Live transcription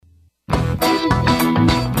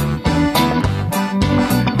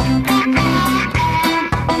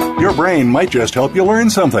Your brain might just help you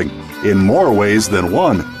learn something in more ways than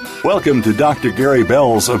one. Welcome to Dr. Gary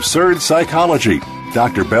Bell's Absurd Psychology.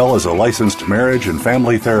 Dr. Bell is a licensed marriage and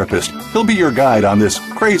family therapist. He'll be your guide on this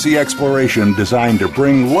crazy exploration designed to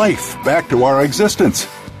bring life back to our existence.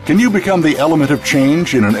 Can you become the element of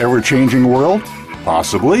change in an ever-changing world?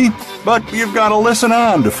 Possibly, but you've got to listen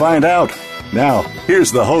on to find out. Now,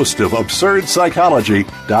 here's the host of Absurd Psychology,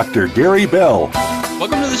 Dr. Gary Bell.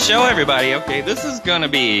 Welcome to the show, everybody. Okay, this is going to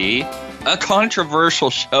be a controversial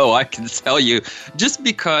show, I can tell you, just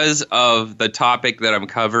because of the topic that I'm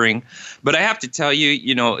covering. But I have to tell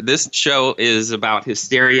you, this show is about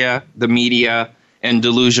hysteria, the media, and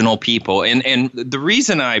delusional people. And the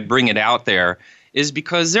reason I bring it out there is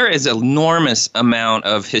because there is an enormous amount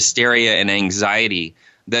of hysteria and anxiety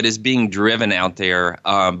that is being driven out there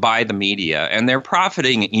by the media, and they're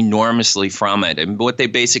profiting enormously from it. And what they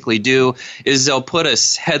basically do is they'll put a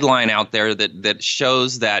headline out there that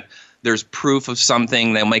shows that there's proof of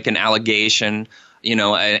something. They'll make an allegation,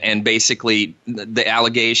 and basically the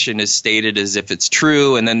allegation is stated as if it's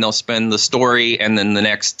true, and then they'll spend the story and then the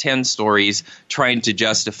next 10 stories trying to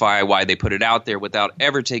justify why they put it out there without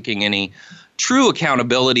ever taking any true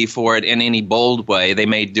accountability for it in any bold way. They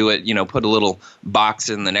may do it, put a little box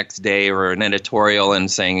in the next day or an editorial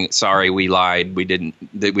and saying, sorry, we lied. We didn't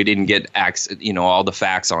get all the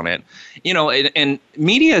facts on it. And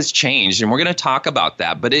media has changed, and we're going to talk about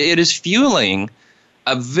that. But it is fueling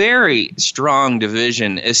a very strong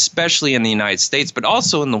division, especially in the United States, but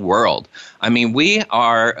also in the world. I mean, we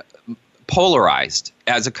are polarized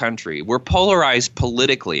as a country. We're polarized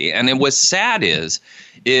politically. And what's sad is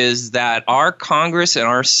that our Congress and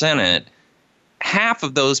our Senate, half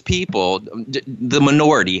of those people, the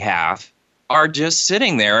minority half, are just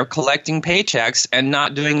sitting there collecting paychecks and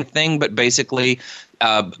not doing a thing but basically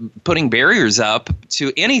putting barriers up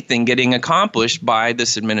to anything getting accomplished by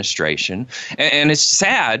this administration. And it's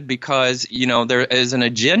sad because, there is an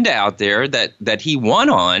agenda out there that he won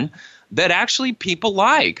on that actually people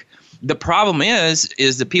like. The problem is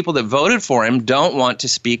the people that voted for him don't want to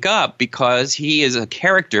speak up because he is a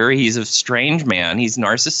character. He's a strange man. He's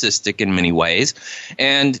narcissistic in many ways,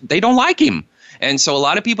 and they don't like him. And so a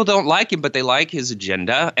lot of people don't like him, but they like his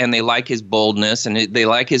agenda, and they like his boldness, and they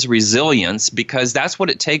like his resilience, because that's what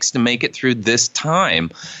it takes to make it through this time.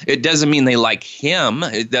 It doesn't mean they like him.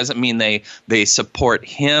 It doesn't mean they support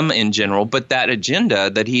him in general, but that agenda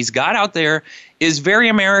that he's got out there is very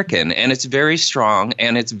American, and it's very strong,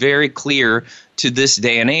 and it's very clear to this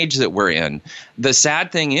day and age that we're in. The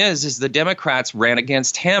sad thing is the Democrats ran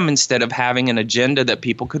against him instead of having an agenda that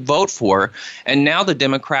people could vote for. And now the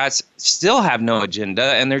Democrats still have no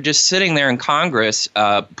agenda, and they're just sitting there in Congress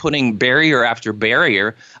putting barrier after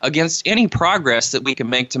barrier against any progress that we can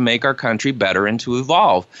make to make our country better and to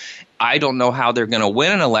evolve. I don't know how they're going to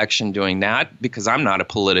win an election doing that, because I'm not a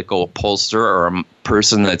political pollster or a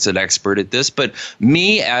person that's an expert at this. But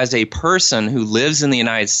me as a person who lives in the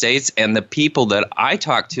United States, and the people that I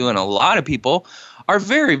talk to, and a lot of people, are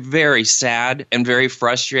very, very sad and very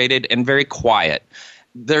frustrated and very quiet.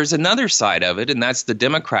 There's another side of it, and that's the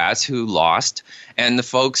Democrats who lost, and the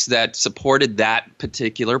folks that supported that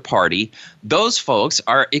particular party. Those folks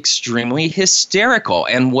are extremely hysterical,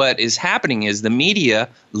 and what is happening is the media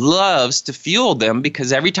loves to fuel them,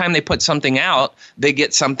 because every time they put something out, they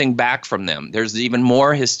get something back from them. There's even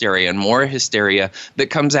more hysteria and more hysteria that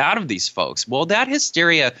comes out of these folks. Well, that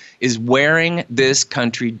hysteria is wearing this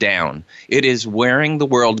country down. It is wearing the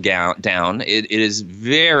world down. It is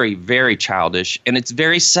very, very childish, and it's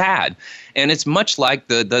very sad. And it's much like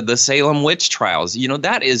the Salem Witch trials.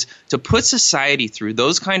 That is to put society through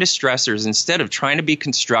those kind of stressors instead of trying to be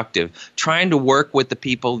constructive, trying to work with the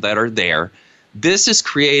people that are there. This is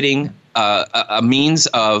creating a means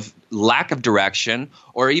of lack of direction,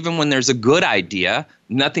 or even when there's a good idea,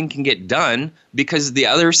 nothing can get done because the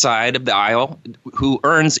other side of the aisle, who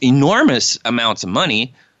earns enormous amounts of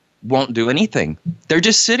money, won't do anything. They're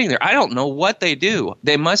just sitting there. I don't know what they do.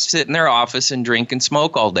 They must sit in their office and drink and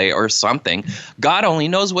smoke all day or something. God only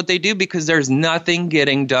knows what they do, because there's nothing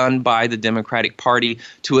getting done by the Democratic Party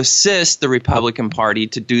to assist the Republican Party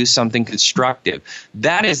to do something constructive.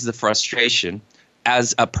 That is the frustration.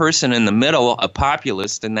 As a person in the middle, a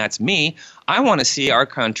populist, and that's me, I want to see our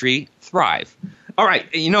country thrive. All right,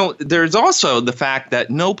 there's also the fact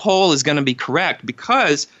that no poll is going to be correct,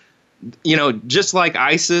 because just like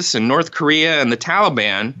ISIS and North Korea and the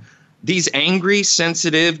Taliban, these angry,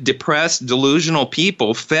 sensitive, depressed, delusional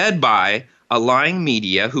people fed by a lying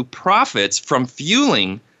media who profits from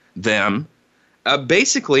fueling them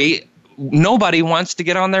basically nobody wants to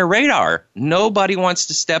get on their radar. Nobody wants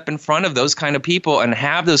to step in front of those kind of people and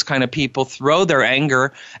have those kind of people throw their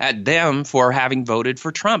anger at them for having voted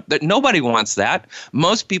for Trump. That nobody wants that.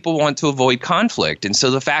 Most people want to avoid conflict. And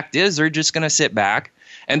so the fact is they're just going to sit back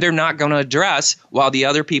and they're not going to address while the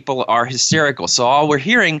other people are hysterical. So all we're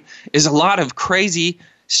hearing is a lot of crazy,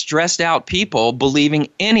 stressed out people believing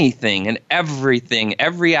anything and everything,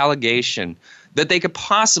 every allegation that they could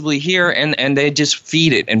possibly hear, and they just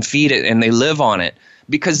feed it and they live on it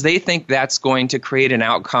because they think that's going to create an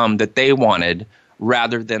outcome that they wanted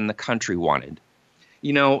rather than the country wanted.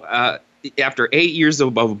 You know, after 8 years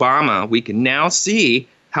of Obama, we can now see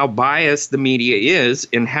how biased the media is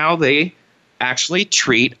in how they actually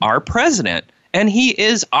treat our president. And he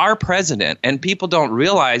is our president. And people don't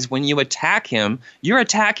realize when you attack him, you're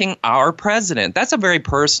attacking our president. That's a very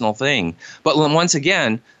personal thing. But once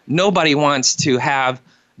again, nobody wants to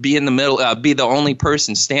be in the middle, be the only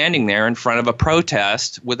person standing there in front of a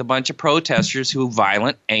protest with a bunch of protesters who are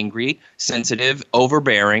violent, angry, sensitive,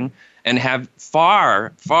 overbearing, and have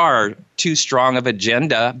far, far too strong of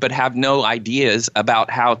agenda, but have no ideas about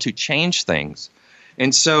how to change things.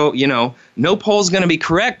 And so, you know, no poll's going to be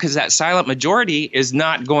correct because that silent majority is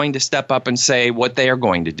not going to step up and say what they are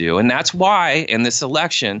going to do. And that's why in this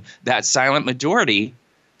election, that silent majority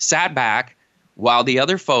sat back while the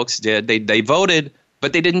other folks did. They voted,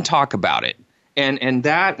 but they didn't talk about it. And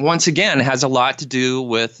that, once again, has a lot to do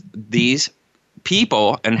with these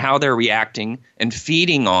people and how they're reacting and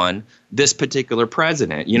feeding on this particular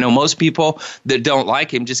president. You know, most people that don't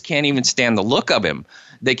like him just can't even stand the look of him.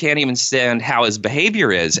 They can't even stand how his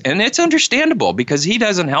behavior is. And it's understandable because he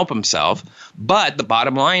doesn't help himself. But the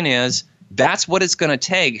bottom line is that's what it's going to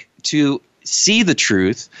take to see the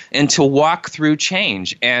truth and to walk through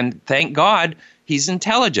change. And thank God he's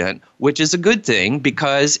intelligent, which is a good thing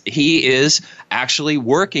because he is actually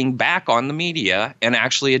working back on the media and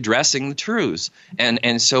actually addressing the truths.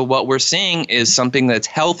 And so what we're seeing is something that's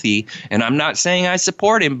healthy. And I'm not saying I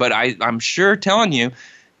support him, but I'm sure telling you,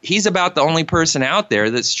 he's about the only person out there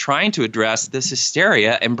that's trying to address this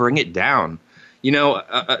hysteria and bring it down. You know,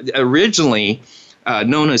 originally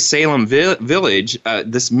known as Salem Village,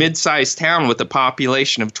 this mid-sized town with a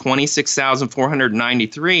population of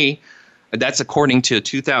 26,493, that's according to a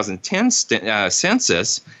 2010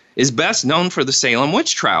 census, is best known for the Salem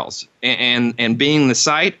Witch trials and being the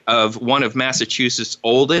site of one of Massachusetts'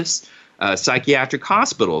 oldest psychiatric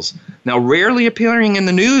hospitals. Now, rarely appearing in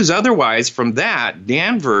the news otherwise from that,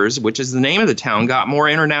 Danvers, which is the name of the town, got more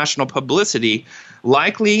international publicity,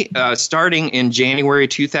 likely starting in January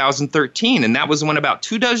 2013. And that was when about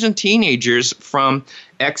 24 teenagers from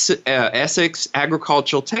Essex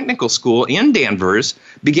Agricultural Technical School in Danvers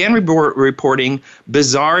began reporting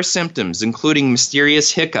bizarre symptoms, including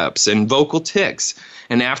mysterious hiccups and vocal tics.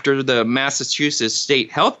 And after the Massachusetts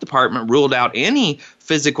State Health Department ruled out any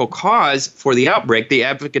physical cause for the outbreak, the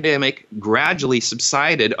epidemic gradually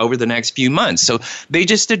subsided over the next few months. So they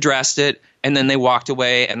just addressed it, and then they walked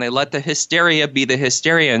away, and they let the hysteria be the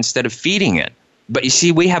hysteria instead of feeding it. But you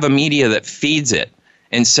see, we have a media that feeds it.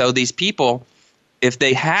 And so these people, if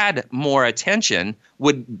they had more attention,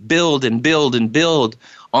 would build and build and build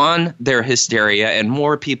on their hysteria, and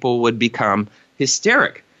more people would become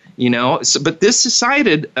hysteric. You know, but this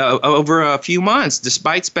subsided over a few months,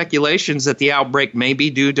 despite speculations that the outbreak may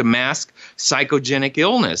be due to masked psychogenic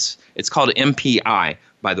illness. It's called MPI,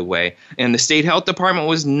 by the way. And the state health department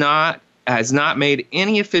has not made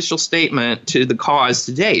any official statement to the cause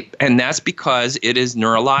to date. And that's because it is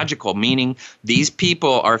neurological, meaning these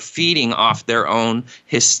people are feeding off their own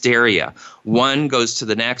hysteria. One goes to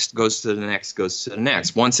the next, goes to the next, goes to the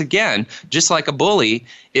next. Once again, just like a bully,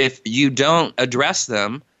 if you don't address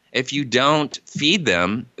them, if you don't feed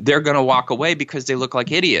them, they're going to walk away because they look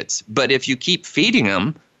like idiots. But if you keep feeding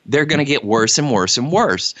them, they're going to get worse and worse and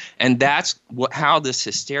worse. And that's how this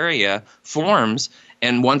hysteria forms.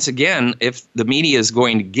 And once again, if the media is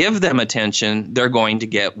going to give them attention, they're going to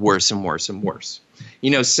get worse and worse and worse.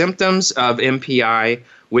 You know, symptoms of MPI,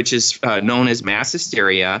 which is known as mass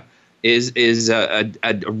hysteria, is a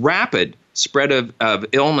rapid spread of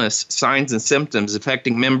illness, signs, and symptoms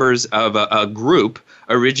affecting members of a group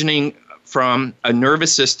originating from a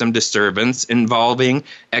nervous system disturbance involving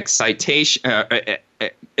excitation,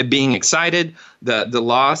 being excited, the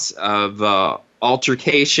loss of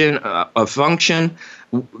altercation of function.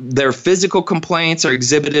 Their physical complaints are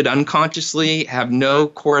exhibited unconsciously, have no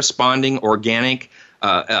corresponding organic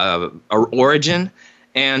origin.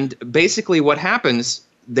 And basically what happens,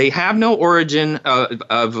 they have no origin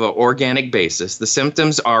of organic basis. The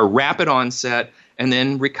symptoms are rapid onset and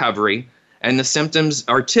then recovery. And the symptoms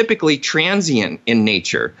are typically transient in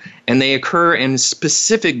nature, and they occur in a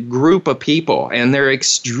specific group of people, and they're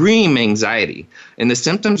extreme anxiety. And the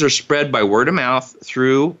symptoms are spread by word of mouth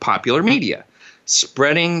through popular media,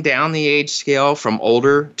 spreading down the age scale from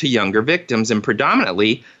older to younger victims, and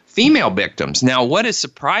predominantly female victims. Now, what is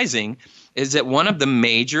surprising is that one of the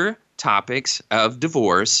major topics of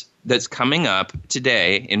divorce that's coming up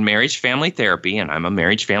today in marriage family therapy, and I'm a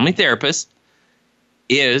marriage family therapist,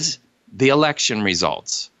 is the election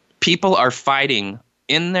results. People are fighting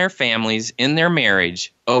in their families, in their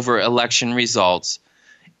marriage, over election results.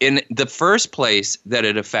 In the first place that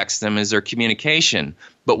it affects them is their communication,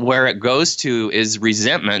 but where it goes to is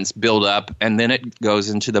resentments build up, and then it goes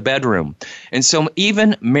into the bedroom. And so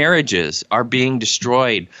even marriages are being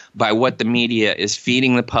destroyed by what the media is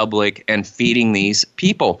feeding the public and feeding these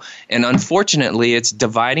people. And unfortunately, it's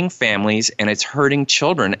dividing families and it's hurting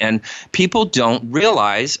children, and people don't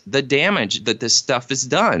realize the damage that this stuff has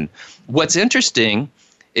done. What's interesting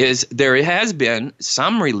is there has been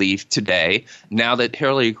some relief today now that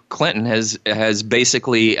Hillary Clinton has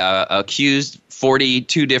basically accused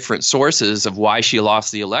 42 different sources of why she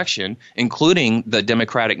lost the election, including the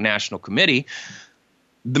Democratic National Committee.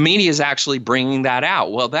 The media is actually bringing that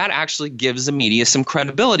out. Well, that actually gives the media some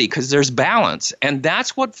credibility because there's balance. And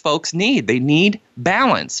that's what folks need. They need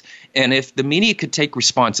balance. And if the media could take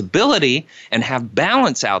responsibility and have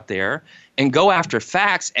balance out there and go after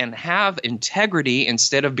facts and have integrity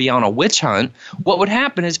instead of be on a witch hunt, what would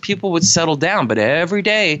happen is people would settle down. But every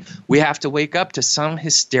day we have to wake up to some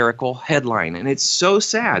hysterical headline. And it's so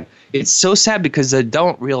sad. It's so sad because they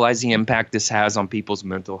don't realize the impact this has on people's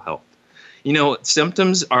mental health. You know,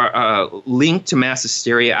 symptoms are linked to mass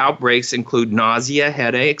hysteria outbreaks include nausea,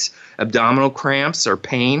 headaches, abdominal cramps or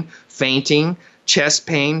pain, fainting, chest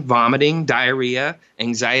pain, vomiting, diarrhea,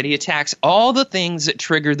 anxiety attacks, all the things that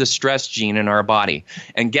trigger the stress gene in our body.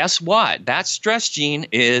 And guess what? That stress gene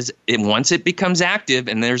once it becomes active,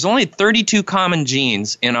 and there's only 32 common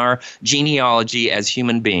genes in our genealogy as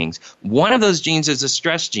human beings. One of those genes is a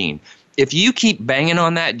stress gene. If you keep banging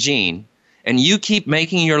on that gene, and you keep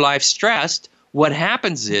making your life stressed, what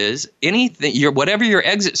happens is whatever your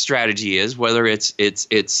exit strategy is, whether it's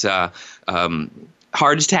heart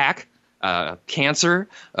attack, cancer,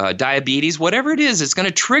 diabetes, whatever it is, it's going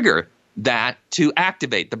to trigger that to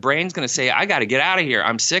activate. The brain's going to say, I got to get out of here.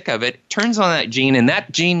 I'm sick of it. Turns on that gene, and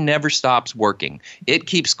that gene never stops working. It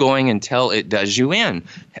keeps going until it does you in.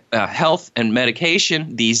 Health and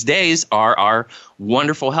medication these days are our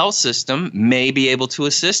wonderful health system, may be able to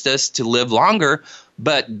assist us to live longer,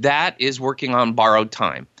 but that is working on borrowed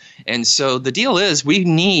time. And so the deal is we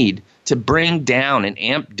need to bring down and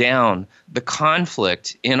amp down the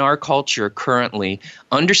conflict in our culture currently,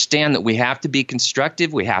 understand that we have to be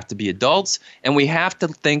constructive, we have to be adults, and we have to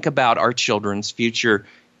think about our children's future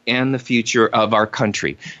and the future of our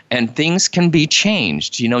country. And things can be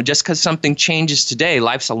changed. You know, just because something changes today,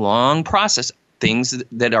 life's a long process. Things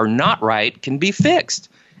that are not right can be fixed.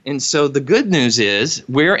 And so the good news is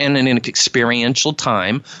we're in an experiential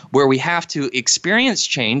time where we have to experience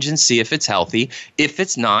change and see if it's healthy. If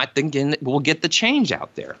it's not, then again, we'll get the change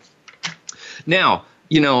out there. Now,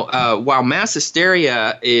 you know, while mass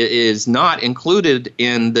hysteria is not included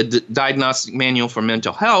in the Diagnostic Manual for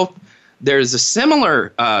Mental Health, there's a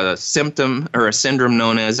similar symptom or a syndrome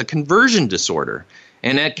known as a conversion disorder.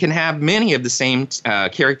 And it can have many of the same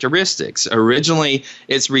characteristics. Originally,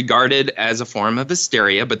 it's regarded as a form of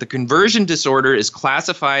hysteria, but the conversion disorder is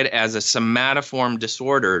classified as a somatoform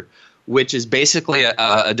disorder, which is basically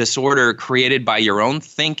a disorder created by your own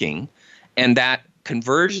thinking. And that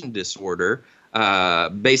conversion disorder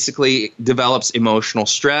basically develops emotional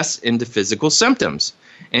stress into physical symptoms.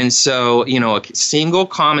 And so, you know, a single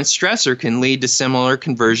common stressor can lead to similar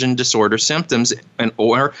conversion disorder symptoms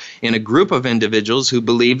or in a group of individuals who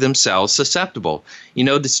believe themselves susceptible. You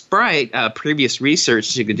know, despite previous research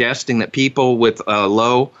suggesting that people with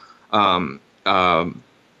low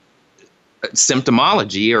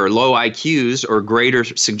symptomology or low IQs or greater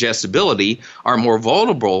suggestibility are more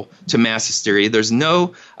vulnerable to mass hysteria, there's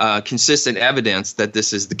no consistent evidence that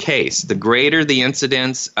this is the case. The greater the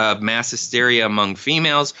incidence of mass hysteria among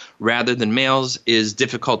females rather than males is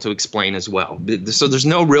difficult to explain as well. So there's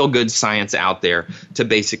no real good science out there to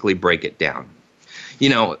basically break it down. You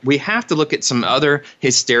know, we have to look at some other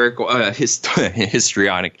historic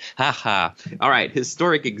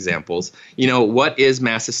examples. You know, what is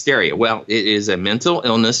mass hysteria? Well, it is a mental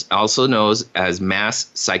illness, also known as mass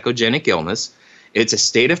psychogenic illness, It's a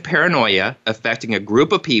state of paranoia affecting a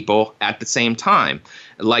group of people at the same time.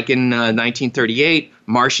 Like in 1938,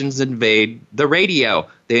 Martians invade the radio.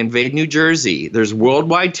 They invade New Jersey. There's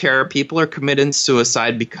worldwide terror. People are committing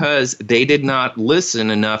suicide because they did not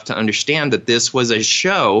listen enough to understand that this was a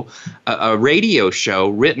show, a radio show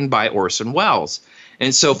written by Orson Welles.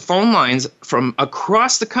 And so phone lines from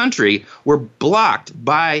across the country were blocked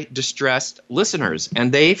by distressed listeners,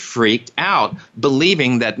 and they freaked out,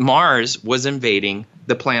 believing that Mars was invading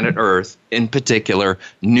the planet Earth, in particular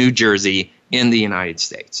New Jersey in the United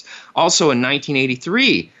States. Also in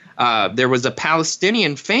 1983, there was a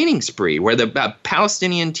Palestinian feigning spree where the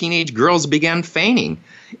Palestinian teenage girls began feigning.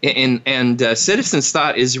 And citizens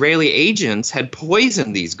thought Israeli agents had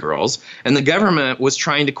poisoned these girls, and the government was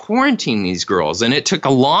trying to quarantine these girls. And it took a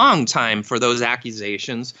long time for those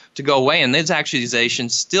accusations to go away, and those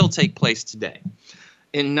accusations still take place today.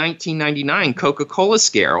 In 1999, Coca-Cola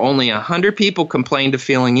scare. Only 100 people complained of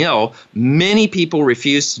feeling ill. Many people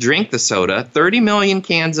refused to drink the soda. 30 million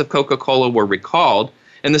cans of Coca-Cola were recalled,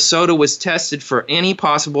 and the soda was tested for any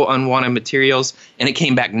possible unwanted materials, and it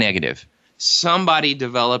came back negative. Somebody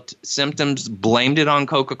developed symptoms, blamed it on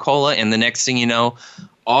Coca-Cola, and the next thing you know,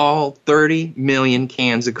 all 30 million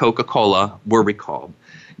cans of Coca-Cola were recalled.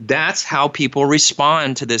 That's how people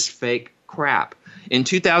respond to this fake crap. In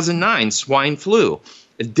 2009, swine flu,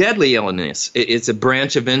 a deadly illness. It's a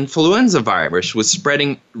branch of influenza virus, was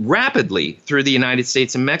spreading rapidly through the United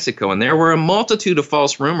States and Mexico, and there were a multitude of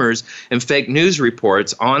false rumors and fake news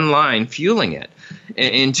reports online fueling it.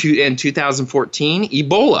 In 2014,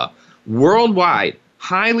 Ebola, worldwide,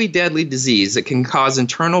 highly deadly disease that can cause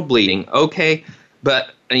internal bleeding. Okay, but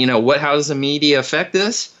how does the media affect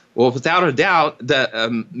this? Well, without a doubt,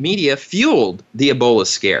 the media fueled the Ebola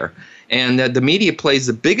scare. And the media plays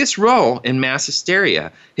the biggest role in mass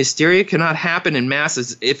hysteria. Hysteria cannot happen in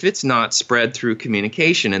masses if it's not spread through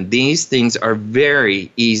communication. And these things are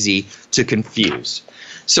very easy to confuse.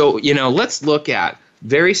 So, let's look at,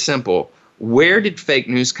 very simple, where did fake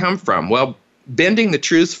news come from? Well, bending the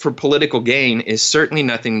truth for political gain is certainly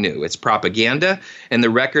nothing new. It's propaganda, and the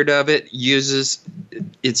record of its uses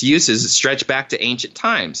stretch back to ancient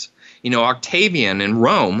times. Octavian in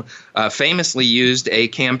Rome famously used a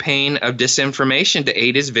campaign of disinformation to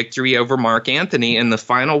aid his victory over Mark Antony in the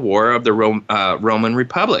final war of the Roman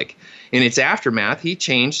Republic. In its aftermath, he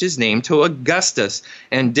changed his name to Augustus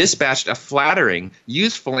and dispatched a flattering,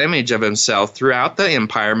 youthful image of himself throughout the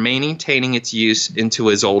empire, maintaining its use into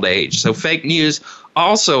his old age. So fake news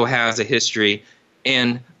also has a history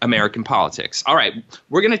in American politics. All right,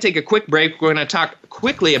 we're going to take a quick break. We're going to talk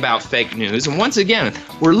quickly about fake news. And once again,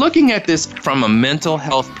 we're looking at this from a mental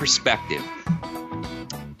health perspective.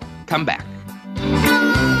 Come back.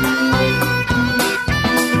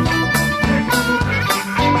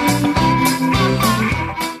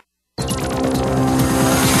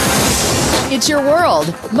 It's your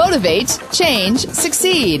world. Motivate, change,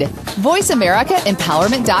 succeed.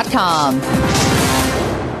 VoiceAmericaEmpowerment.com.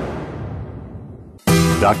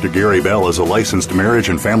 Dr. Gary Bell is a licensed marriage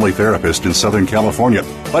and family therapist in Southern California,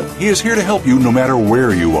 but he is here to help you no matter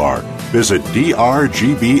where you are. Visit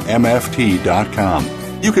drgbmft.com.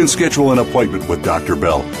 You can schedule an appointment with Dr.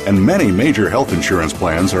 Bell, and many major health insurance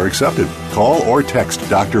plans are accepted. Call or text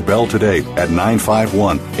Dr. Bell today at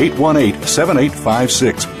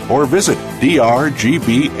 951-818-7856 or visit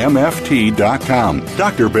drgbmft.com.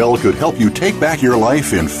 Dr. Bell could help you take back your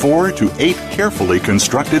life in 4 to 8 carefully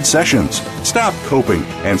constructed sessions. Stop coping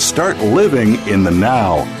and start living in the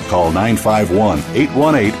now. Call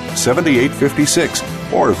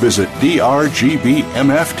 951-818-7856 or visit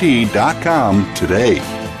drgbmft.com today.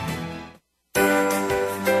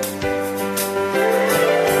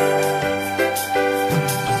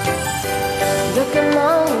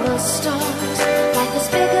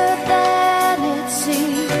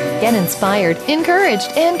 Get inspired,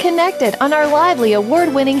 encouraged, and connected on our lively,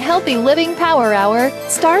 award-winning Healthy Living Power Hour,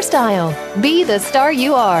 Star Style. Be the star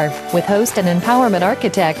you are, with host and empowerment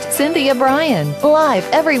architect Cynthia Bryan. Live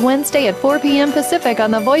every Wednesday at 4 p.m. Pacific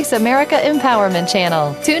on the Voice America Empowerment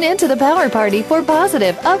Channel. Tune in to the Power Party for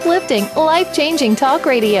positive, uplifting, life-changing talk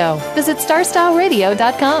radio. Visit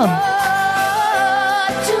starstyleradio.com.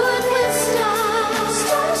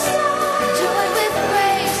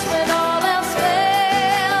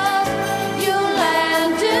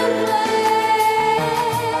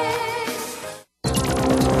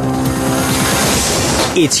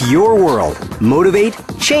 It's your world. Motivate,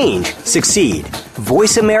 change, succeed.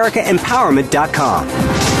 VoiceAmericaEmpowerment.com.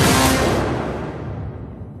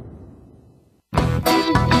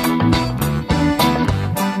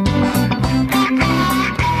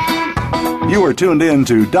 You are are tuned in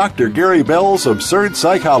to Dr. Gary Bell's Absurd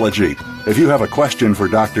Psychology. If you have a question for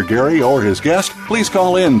Dr. Gary or his guest, please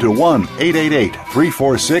call in to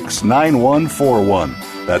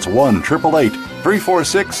 1-888-346-9141. That's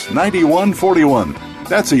 1-888-346-9141.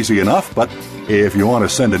 That's easy enough, but if you want to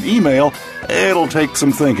send an email, it'll take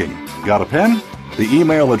some thinking. Got a pen? The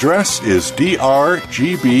email address is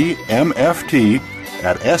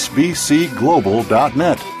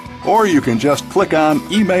drgbmft@sbcglobal.net. Or you can just click on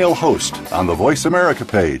Email Host on the Voice America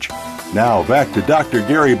page. Now back to Dr.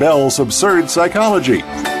 Gary Bell's Absurd Psychology.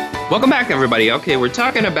 Welcome back, everybody. Okay, we're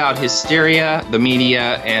talking about hysteria, the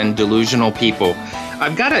media, and delusional people.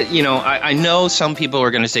 I've got to, I know some people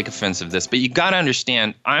are going to take offense of this, but you got to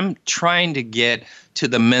understand, I'm trying to get to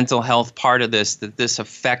the mental health part of this, that this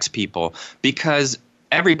affects people, because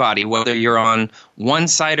everybody, whether you're on one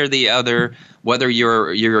side or the other, whether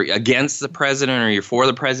you're against the president or you're for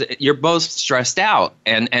the president, you're both stressed out.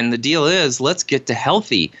 And the deal is, let's get to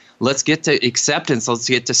healthy. Let's get to acceptance. Let's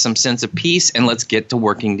get to some sense of peace, and let's get to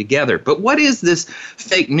working together. But what is this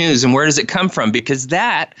fake news, and where does it come from? Because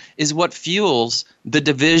that is what fuels the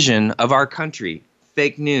division of our country,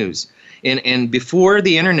 fake news. And before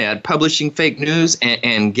the internet, publishing fake news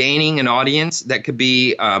and gaining an audience that could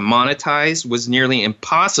be monetized was nearly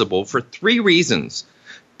impossible for three reasons: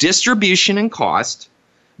 distribution and cost.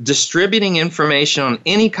 Distributing information on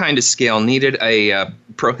any kind of scale needed a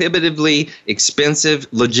prohibitively expensive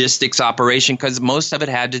logistics operation, because most of it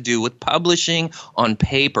had to do with publishing on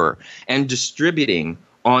paper and distributing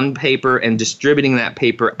on paper and distributing that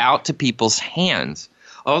paper out to people's hands.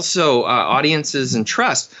 Also, audiences and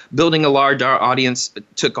trust. Building a large audience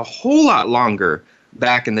took a whole lot longer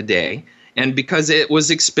back in the day, and because it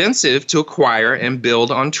was expensive to acquire and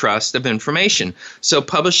build on trust of information. So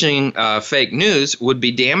publishing fake news would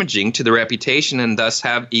be damaging to the reputation and thus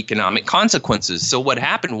have economic consequences. So what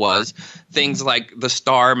happened was things like the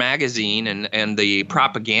Star magazine and the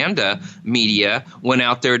propaganda media went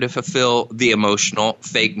out there to fulfill the emotional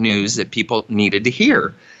fake news that people needed to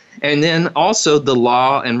hear. And then also the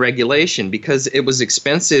law and regulation, because it was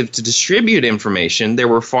expensive to distribute information, there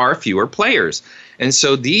were far fewer players. And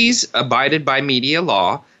so these abided by media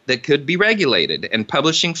law that could be regulated, and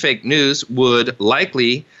publishing fake news would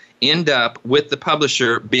likely end up with the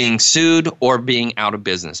publisher being sued or being out of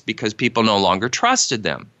business because people no longer trusted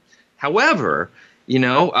them. However,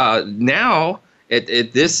 now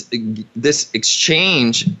this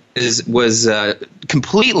exchange was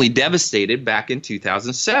completely devastated back in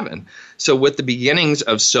 2007. So with the beginnings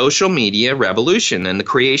of social media revolution and the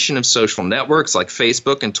creation of social networks like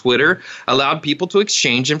Facebook and Twitter allowed people to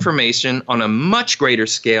exchange information on a much greater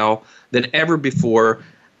scale than ever before,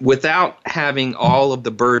 without having all of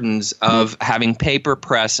the burdens of having paper,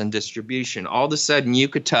 press, and distribution. All of a sudden, you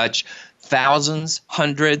could touch thousands,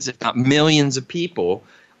 hundreds, if not millions of people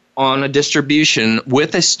on a distribution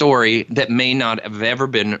with a story that may not have ever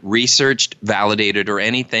been researched, validated, or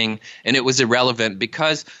anything, and it was irrelevant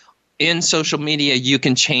because in social media you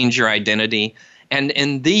can change your identity, and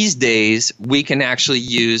in these days we can actually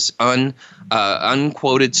use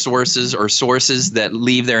unquoted sources or sources that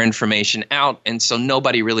leave their information out, and so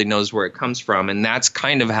nobody really knows where it comes from, and that's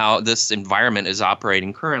kind of how this environment is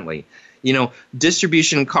operating currently.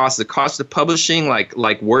 Distribution costs, the cost of publishing like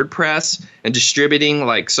WordPress and distributing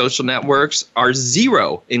like social networks are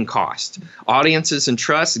zero in cost. Audiences and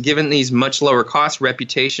trust, given these much lower cost,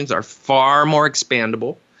 reputations are far more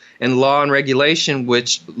expandable. And law and regulation,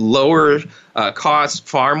 which lower costs,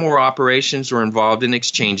 far more operations were involved in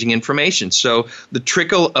exchanging information. So the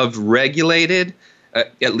trickle of regulated,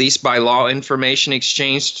 at least by law, information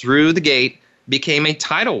exchange through the gate became a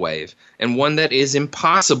tidal wave, and one that is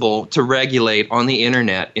impossible to regulate on the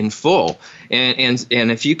internet in full. And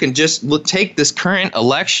if you can just take this current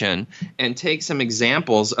election and take some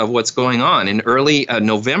examples of what's going on. In early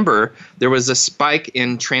November, there was a spike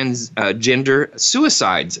in transgender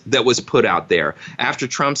suicides that was put out there. After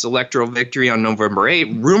Trump's electoral victory on November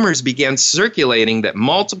 8, rumors began circulating that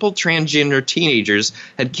multiple transgender teenagers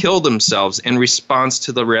had killed themselves in response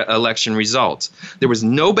to the election results. There was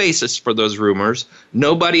no basis for those rumors.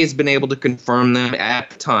 Nobody has been able to confirm them at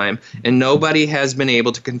the time, and nobody has been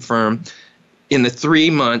able to confirm in the 3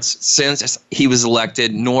 months since he was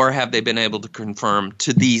elected, nor have they been able to confirm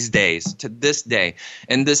to these days, to this day.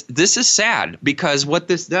 And this is sad, because what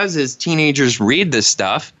this does is teenagers read this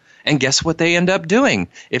stuff, and guess what they end up doing?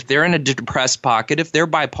 If they're in a depressed pocket, if they're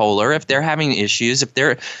bipolar, if they're having issues, if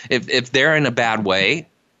they're in a bad way,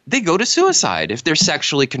 they go to suicide. If they're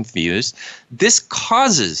sexually confused, this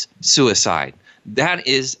causes suicide. That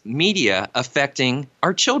is media affecting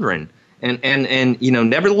our children. And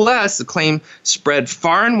nevertheless, the claim spread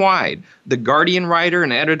far and wide. The Guardian writer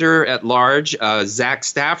and editor at large, Zach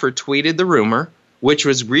Stafford, tweeted the rumor, which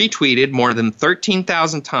was retweeted more than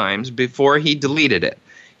 13,000 times before he deleted it.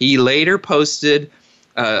 He later posted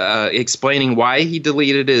explaining why he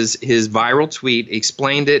deleted his viral tweet,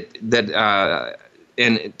 explained it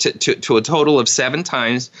and to a total of 7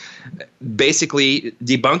 times, basically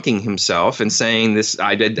debunking himself and saying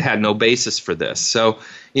I had no basis for this. So,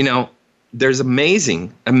 there's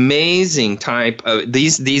amazing type of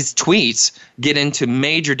these tweets get into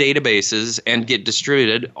major databases and get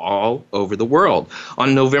distributed all over the world.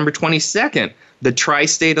 On November 22nd, the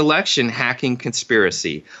tri-state election hacking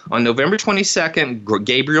conspiracy. On November 22nd,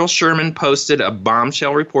 Gabriel Sherman posted a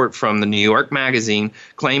bombshell report from the New York Magazine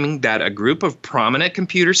claiming that a group of prominent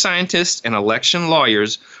computer scientists and election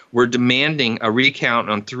lawyers were demanding a recount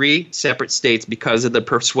on 3 separate states because of the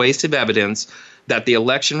persuasive evidence that the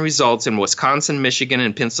election results in Wisconsin, Michigan,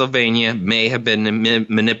 and Pennsylvania may have been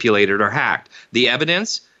manipulated or hacked. The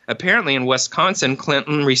evidence? Apparently in Wisconsin,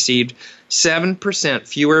 Clinton received 7%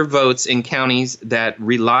 fewer votes in counties that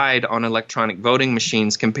relied on electronic voting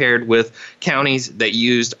machines compared with counties that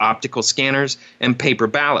used optical scanners and paper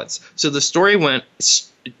ballots. So the story went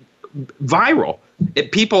viral.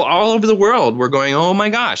 People all over the world were going, oh my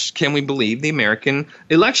gosh, can we believe the American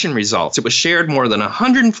election results? It was shared more than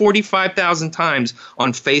 145,000 times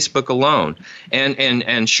on Facebook alone.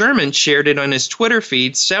 And Sherman shared it on his Twitter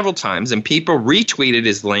feed several times, and people retweeted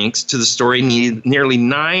his links to the story nearly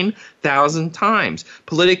 9,000 times.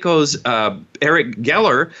 Politico's Eric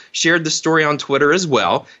Geller shared the story on Twitter as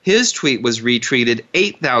well. His tweet was retweeted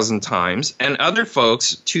 8,000 times, and other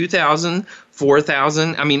folks 2,000,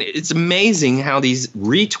 4,000. I mean, it's amazing how these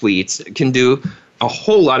retweets can do a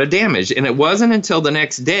whole lot of damage. And it wasn't until the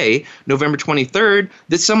next day, November 23rd,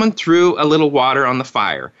 that someone threw a little water on the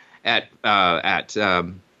fire. At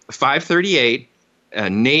 5:38,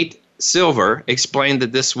 Nate Silver explained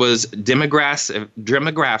that this was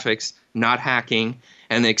demographics, not hacking,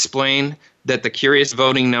 and explained that the curious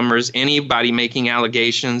voting numbers, anybody making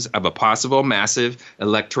allegations of a possible massive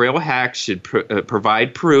electoral hack should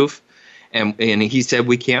provide proof. And he said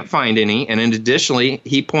we can't find any. And additionally,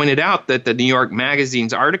 he pointed out that the New York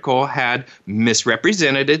Magazine's article had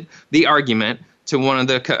misrepresented the argument to one of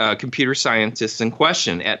the computer scientists in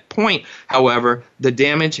question. At point, however, the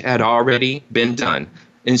damage had already been done.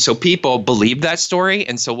 And so people believed that story.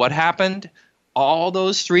 And so what happened? All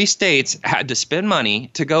those 3 states had to spend money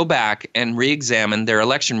to go back and re-examine their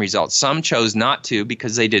election results. Some chose not to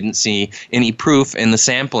because they didn't see any proof in the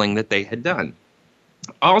sampling that they had done.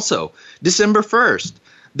 Also, December 1st,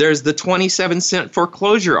 there's the 27-cent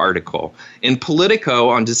foreclosure article. In Politico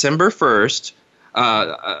on December 1st,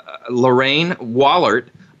 Lorraine Wallert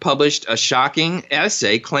published a shocking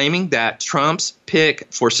essay claiming that Trump's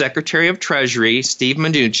pick for Secretary of Treasury, Steve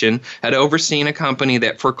Mnuchin, had overseen a company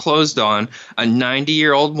that foreclosed on a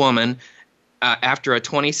 90-year-old woman after a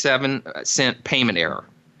 27-cent payment error.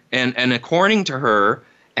 And according to her,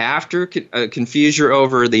 after confusion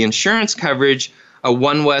over the insurance coverage, a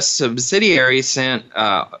One West subsidiary sent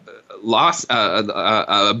a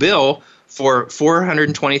bill for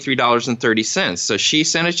 $423.30. So she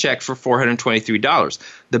sent a check for $423.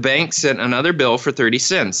 The bank sent another bill for 30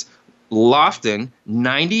 cents. Lofton,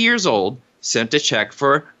 90 years old, sent a check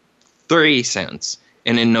for 30 cents.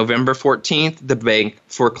 And in November 14th, the bank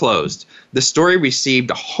foreclosed. The story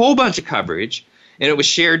received a whole bunch of coverage, and it was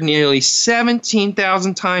shared nearly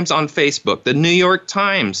 17,000 times on Facebook. The New York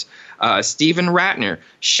Times, Stephen Ratner,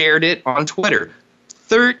 shared it on Twitter.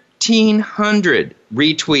 1,300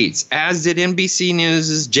 retweets, as did NBC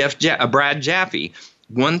News' Brad Jaffe.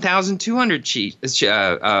 1,200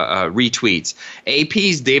 retweets.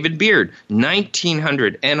 AP's David Beard,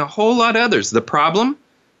 1,900, and a whole lot others. The problem?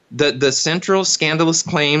 The central scandalous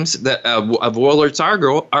claims that of Wallert's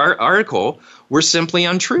article were simply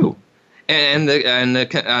untrue. And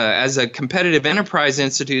as a Competitive Enterprise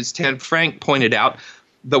Institute's Ted Frank pointed out,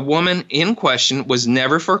 the woman in question was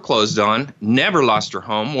never foreclosed on, never lost her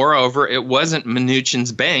home. Moreover, it wasn't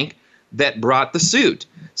Mnuchin's bank that brought the suit.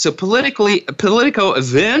 So Politico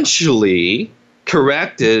eventually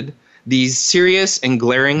corrected these serious and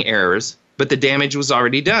glaring errors, but the damage was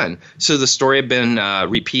already done. So the story had been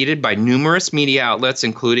repeated by numerous media outlets,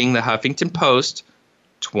 including the Huffington Post,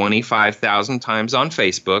 25,000 times on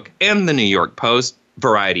Facebook, and the New York Post,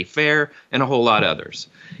 Variety Fair, and a whole lot of others.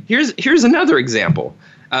 Here's another example.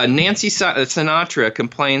 Nancy Sinatra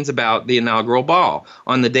complains about the inaugural ball.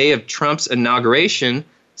 On the day of Trump's inauguration,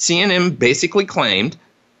 CNN basically claimed,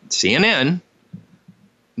 CNN,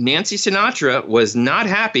 Nancy Sinatra was not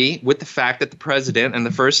happy with the fact that the president and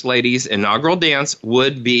the first lady's inaugural dance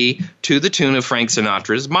would be to the tune of Frank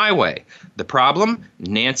Sinatra's My Way. The problem?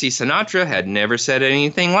 Nancy Sinatra had never said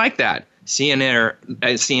anything like that.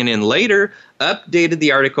 CNN later updated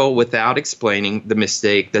the article without explaining the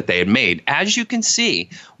mistake that they had made. As you can see,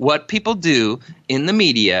 what people do in the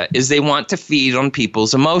media is they want to feed on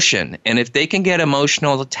people's emotion. And if they can get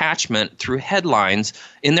emotional attachment through headlines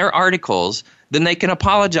in their articles, then they can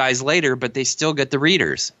apologize later, but they still get the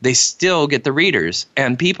readers. They still get the readers.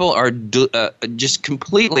 And people are just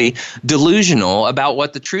completely delusional about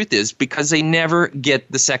what the truth is because they never get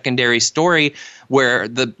the secondary story where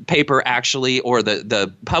the paper actually, or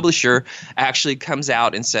the publisher actually comes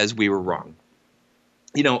out and says we were wrong.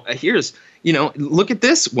 Here's, look at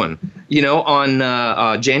this one.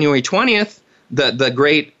 On January 20th, the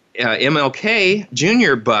great MLK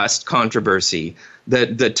Jr. bust controversy.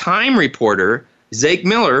 The Time reporter, Zake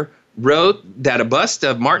Miller, wrote that a bust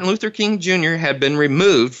of Martin Luther King Jr. had been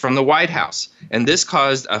removed from the White House. And this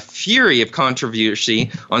caused a fury of controversy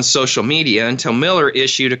on social media until Miller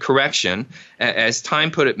issued a correction. As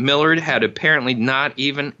Time put it, Miller had apparently not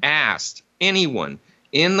even asked anyone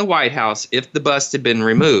in the White House if the bust had been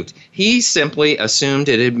removed. He simply assumed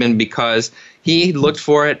it had been because he looked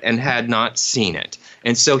for it and had not seen it.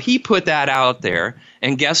 And so he put that out there,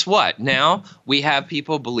 and guess what? Now we have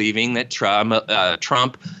people believing that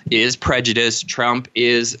Trump is prejudiced, Trump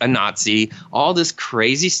is a Nazi, all this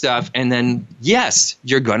crazy stuff, and then, yes,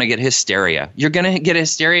 you're going to get hysteria. You're going to get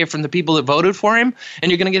hysteria from the people that voted for him,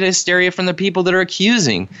 and you're going to get hysteria from the people that are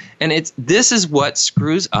accusing. And this is what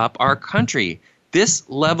screws up our country. This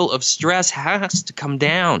level of stress has to come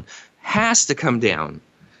down, on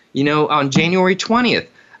January 20th,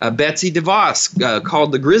 Betsy DeVos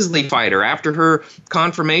called the Grizzly Fighter after her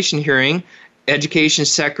confirmation hearing. Education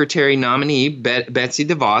Secretary nominee Betsy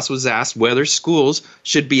DeVos was asked whether schools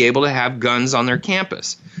should be able to have guns on their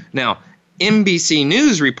campus. Now, NBC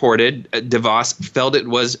News reported DeVos felt it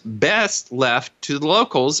was best left to the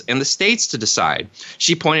locals and the states to decide.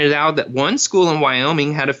 She pointed out that one school in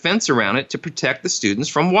Wyoming had a fence around it to protect the students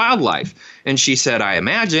from wildlife. And she said, I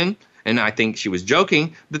imagine, and I think she was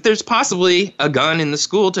joking, that there's possibly a gun in the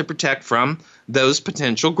school to protect from those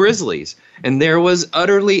potential grizzlies. And there was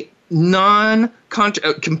utterly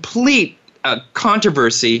complete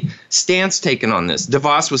controversy stance taken on this.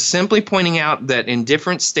 DeVos was simply pointing out that in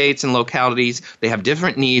different states and localities, they have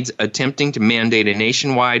different needs, attempting to mandate a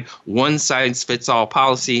nationwide one-size-fits-all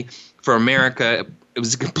policy for America. It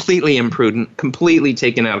was completely imprudent, completely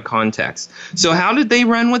taken out of context. So how did they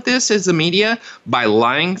run with this as the media? By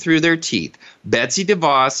lying through their teeth. Betsy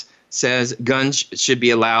DeVos says guns should be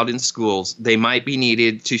allowed in schools. They might be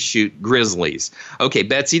needed to shoot grizzlies. Okay,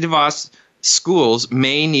 Betsy DeVos, schools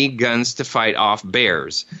may need guns to fight off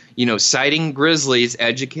bears. Citing grizzlies,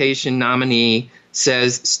 education nominee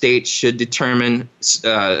says states should determine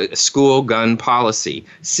school gun policy.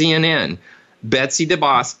 CNN, Betsy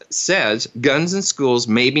DeVos says guns in schools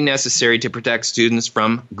may be necessary to protect students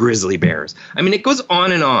from grizzly bears. I mean, it goes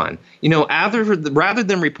on and on. Rather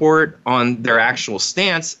than report on their actual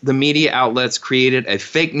stance, the media outlets created a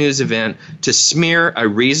fake news event to smear a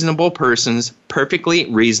reasonable person's perfectly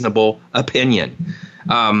reasonable opinion.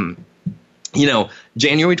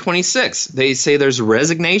 January 26th, they say there's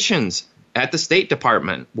resignations at the State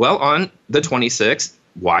Department. Well, on the 26th,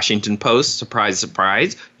 Washington Post, surprise,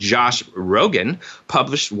 surprise, Josh Rogan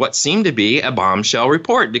published what seemed to be a bombshell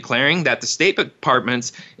report declaring that the State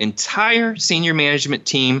Department's entire senior management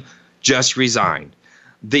team just resigned.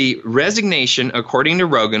 The resignation, according to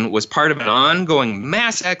Rogan, was part of an ongoing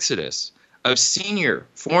mass exodus of senior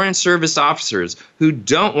Foreign Service officers who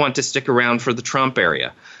don't want to stick around for the Trump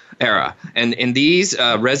era. And these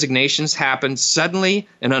resignations happened suddenly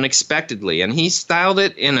and unexpectedly. And he styled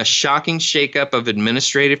it in a shocking shakeup of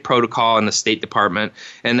administrative protocol in the State Department.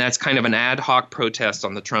 And that's kind of an ad hoc protest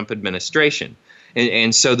on the Trump administration.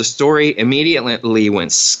 And so the story immediately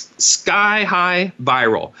went sky high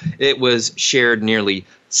viral. It was shared nearly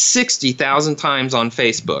 60,000 times on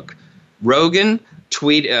Facebook. Rogan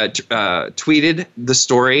tweeted the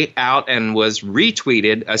story out and was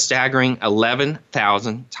retweeted a staggering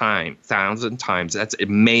 11,000 times. That's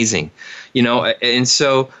amazing, And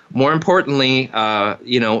so, more importantly,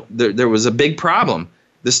 there was a big problem.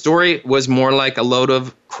 The story was more like a load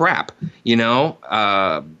of crap.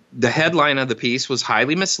 The headline of the piece was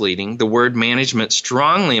highly misleading. The word management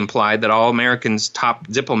strongly implied that all Americans' top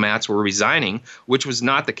diplomats were resigning, which was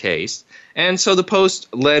not the case. And so the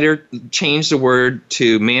Post later changed the word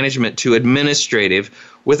to management to administrative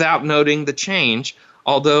without noting the change.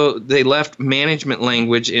 although they left management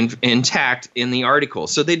language intact in the article.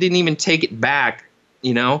 So they didn't even take it back.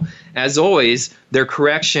 As always, their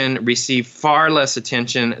correction received far less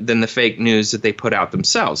attention than the fake news that they put out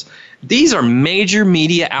themselves. These are major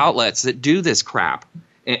media outlets that do this crap,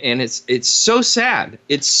 and it's so sad.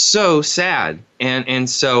 It's so sad, and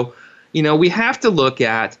so we have to look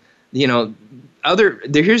at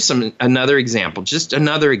here's another example, just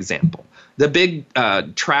another example. The big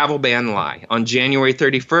travel ban lie on January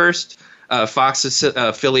 31st. Fox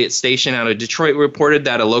affiliate station out of Detroit reported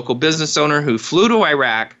that a local business owner who flew to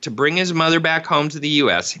Iraq to bring his mother back home to the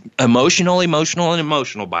U.S. Emotional,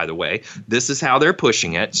 by the way. This is how they're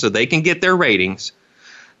pushing it so they can get their ratings.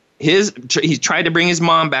 He tried to bring his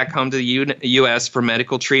mom back home to the U.S. for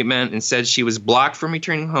medical treatment and said she was blocked from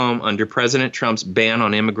returning home under President Trump's ban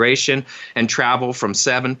on immigration and travel from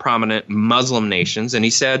 7 prominent Muslim nations. And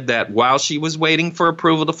he said that while she was waiting for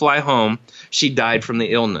approval to fly home, she died from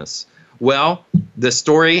the illness. Well, the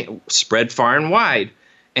story spread far and wide,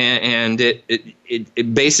 and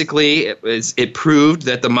it basically proved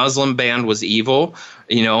that the Muslim ban was evil,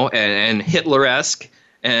 and Hitler-esque,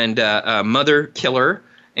 and mother killer,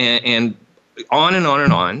 and on and on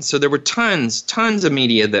and on. So there were tons of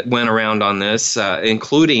media that went around on this,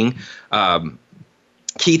 including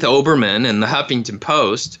Keith Olbermann and the Huffington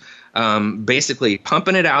Post, basically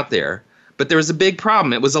pumping it out there. But there was a big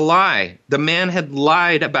problem. It was a lie. The man had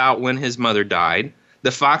lied about when his mother died. The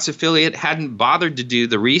Fox affiliate hadn't bothered to do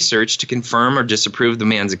the research to confirm or disapprove the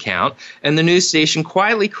man's account, and the news station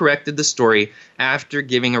quietly corrected the story after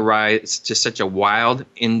giving a rise to such a wild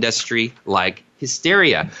industry like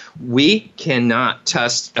hysteria. We cannot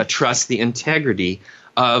trust the integrity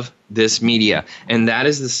of this media, and that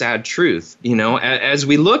is the sad truth. As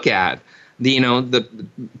we look at the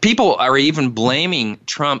people are even blaming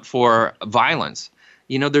Trump for violence.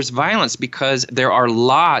 There's violence because there are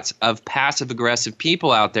lots of passive-aggressive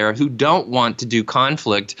people out there who don't want to do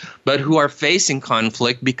conflict, but who are facing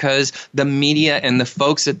conflict because the media and the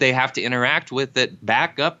folks that they have to interact with that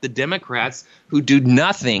back up the Democrats who do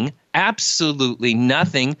nothing, absolutely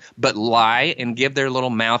nothing, but lie and give their little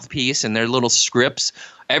mouthpiece and their little scripts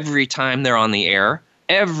every time they're on the air.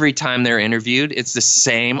 Every time they're interviewed, it's the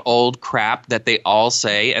same old crap that they all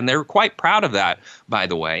say, and they're quite proud of that, by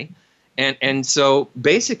the way. And so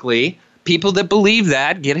basically, people that believe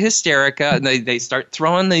that get hysterica, and they start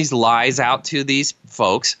throwing these lies out to these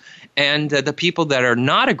folks. And the people that are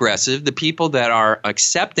not aggressive, the people that are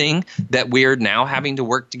accepting that we're now having to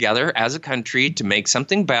work together as a country to make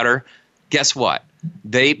something better, guess what?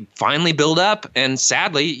 They finally build up, and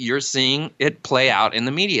sadly, you're seeing it play out in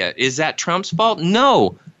the media. Is that Trump's fault?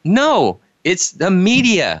 No. It's the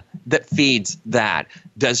media that feeds that.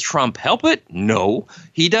 Does Trump help it? No,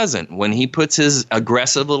 he doesn't. When he puts his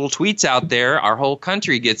aggressive little tweets out there, our whole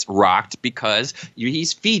country gets rocked because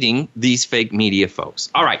he's feeding these fake media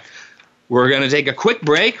folks. All right, we're going to take a quick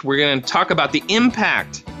break. We're going to talk about the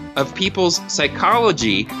impact of people's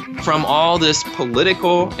psychology from all this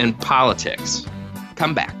political and politics.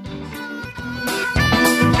 Come back.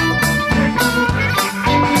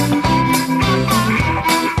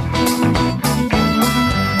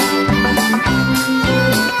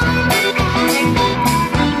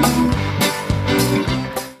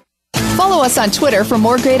 Follow us on Twitter for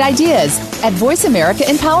more great ideas at Voice America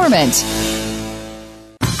Empowerment.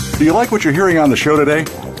 Do you like what you're hearing on the show today?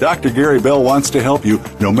 Dr. Gary Bell wants to help you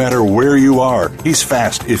no matter where you are. He's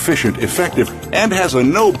fast, efficient, effective, and has a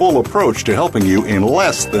no-bull approach to helping you in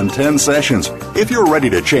less than 10 sessions. If you're ready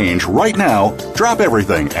to change right now, drop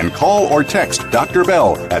everything and call or text Dr.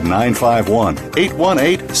 Bell at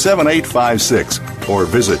 951-818-7856 or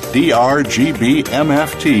visit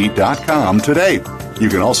drgbmft.com today. You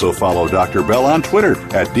can also follow Dr. Bell on Twitter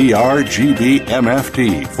at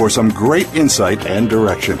drgbmft for some great insight and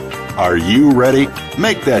direction. Are you ready?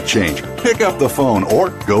 Make that change. Pick up the phone or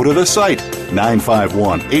go to the site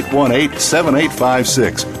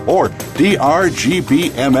 951-818-7856 or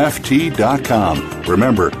drgbmft.com.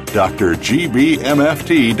 Remember,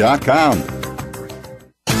 drgbmft.com.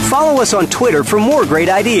 Follow us on Twitter for more great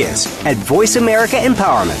ideas at Voice America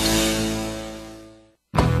Empowerment.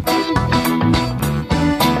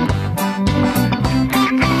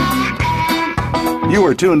 You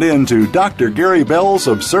are tuned in to Dr. Gary Bell's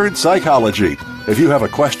Absurd Psychology. If you have a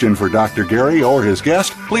question for Dr. Gary or his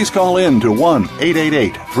guest, please call in to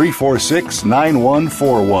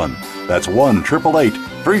 1-888-346-9141. That's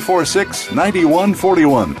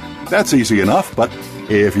 1-888-346-9141. That's easy enough, but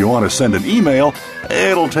if you want to send an email,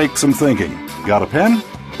 it'll take some thinking. Got a pen?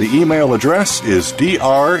 The email address is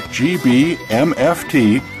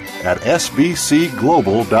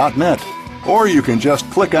drgbmft@sbcglobal.net. or you can just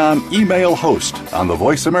click on Email Host on the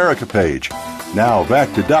Voice America page. Now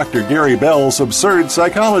back to Dr. Gary Bell's Absurd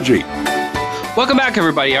Psychology. Welcome back,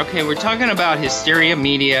 everybody. Okay, we're talking about hysteria,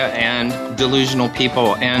 media, and delusional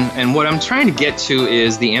people. And what I'm trying to get to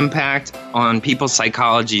is the impact on people's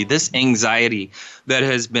psychology, this anxiety that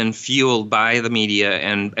has been fueled by the media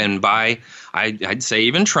and by, I'd say,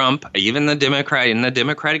 even Trump, even the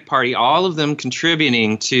Democratic Party, all of them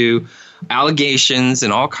contributing to allegations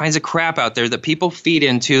and all kinds of crap out there that people feed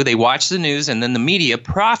into. They watch the news, and then the media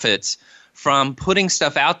profits from putting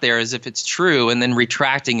stuff out there as if it's true and then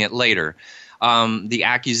retracting it later. The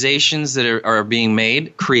accusations that are being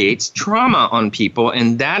made creates trauma on people,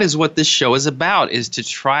 and that is what this show is about, is to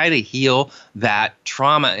try to heal that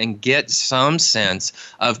trauma and get some sense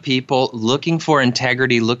of people looking for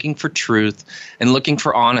integrity, looking for truth, and looking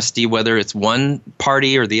for honesty, whether it's one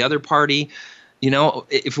party or the other party. You know,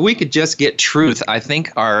 if we could just get truth, I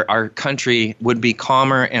think our country would be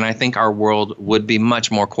calmer, and I think our world would be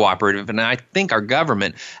much more cooperative, and I think our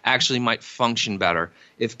government actually might function better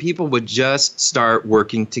if people would just start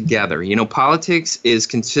working together. You know, politics is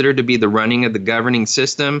considered to be the running of the governing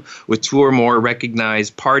system with two or more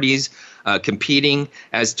recognized parties competing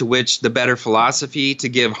as to which the better philosophy to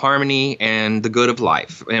give harmony and the good of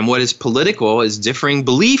life. And what is political is differing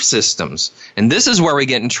belief systems. And this is where we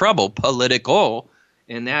get in trouble, political.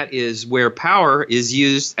 And that is where power is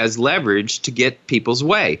used as leverage to get people's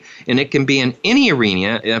way. And it can be in any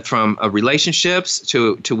arena, from relationships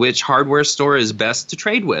to which hardware store is best to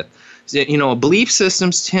trade with. You know, belief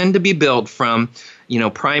systems tend to be built from, you know,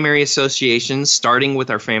 primary associations, starting with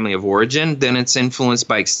our family of origin. Then it's influenced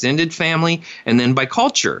by extended family and then by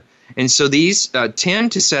culture. And so these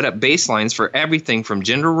tend to set up baselines for everything from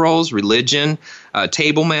gender roles, religion,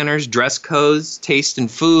 table manners, dress codes, taste in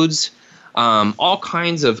foods, all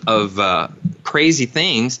kinds of crazy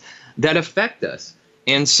things that affect us.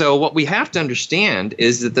 And so what we have to understand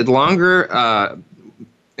is that the longer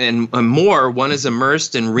and more one is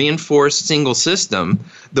immersed in reinforced single system,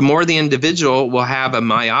 the more the individual will have a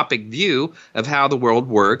myopic view of how the world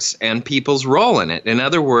works and people's role in it. In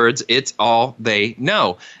other words, it's all they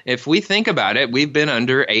know. If we think about it, we've been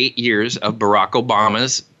under 8 years of Barack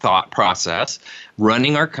Obama's thought process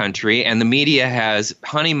running our country, and the media has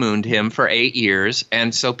honeymooned him for 8 years.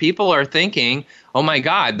 And so people are thinking, oh my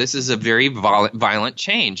God, this is a very violent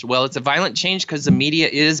change. Well, it's a violent change because the media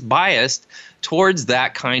is biased towards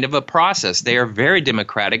that kind of a process. They are very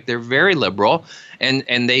democratic, they're very liberal, and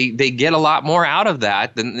they get a lot more out of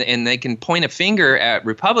that and they can point a finger at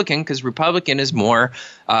Republican because Republican is more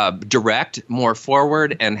direct, more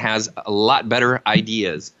forward, and has a lot better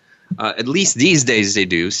ideas. At least these days they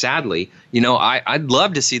do, sadly. You know, I'd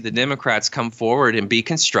love to see the Democrats come forward and be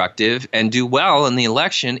constructive and do well in the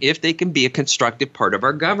election if they can be a constructive part of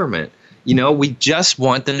our government. You know, we just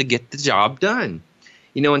want them to get the job done.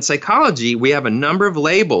 You know, in psychology, we have a number of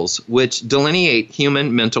labels which delineate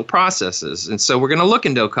human mental processes. And so we're going to look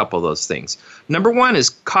into a couple of those things. Number one is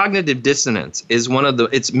cognitive dissonance.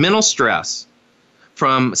 It's mental stress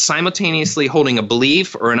from simultaneously holding a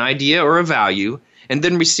belief or an idea or a value and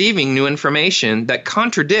then receiving new information that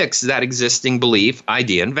contradicts that existing belief,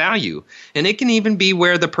 idea, and value. And it can even be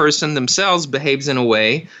where the person themselves behaves in a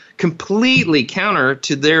way completely counter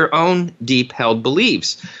to their own deep-held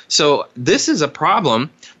beliefs. So this is a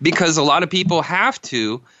problem because a lot of people have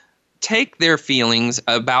to take their feelings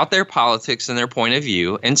about their politics and their point of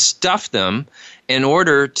view and stuff them in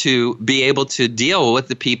order to be able to deal with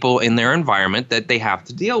the people in their environment that they have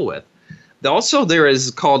to deal with. Also, there is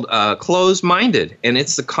called closed-minded, and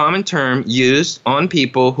it's the common term used on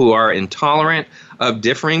people who are intolerant of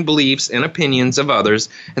differing beliefs and opinions of others,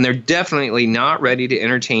 and they're definitely not ready to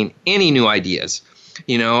entertain any new ideas.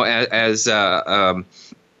 You know, as a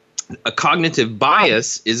cognitive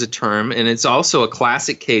bias is a term, and it's also a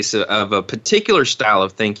classic case of a particular style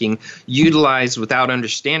of thinking utilized without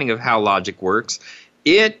understanding of how logic works.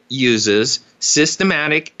 It uses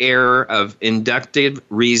systematic error of inductive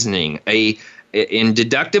reasoning. In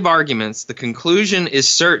deductive arguments, the conclusion is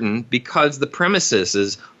certain because the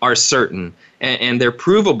premises are certain and they're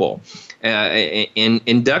provable. In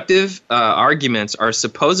inductive arguments are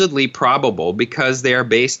supposedly probable because they are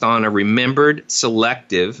based on a remembered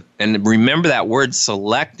selective, and remember that word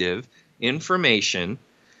selective, information,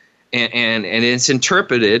 and it's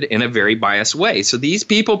interpreted in a very biased way. So these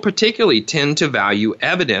people particularly tend to value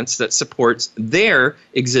evidence that supports their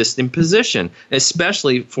existing position,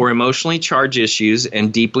 especially for emotionally charged issues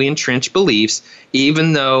and deeply entrenched beliefs,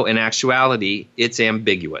 even though in actuality it's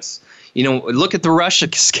ambiguous. You know, look at the Russia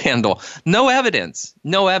scandal. No evidence.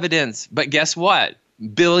 But guess what?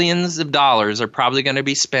 billions of dollars are probably going to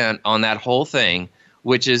be spent on that whole thing,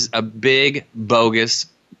 which is a big, bogus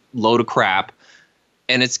load of crap.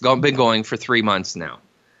 And it's been going for 3 months now.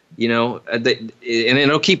 And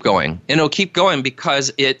it'll keep going. And it'll keep going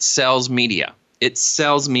because it sells media. It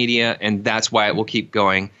sells media, and that's why it will keep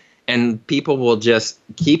going. And people will just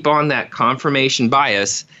keep on that confirmation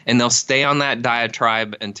bias, and they'll stay on that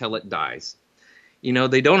diatribe until it dies.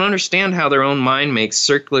 They don't understand how their own mind makes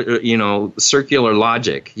circular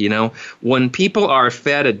logic. When people are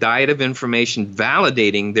fed a diet of information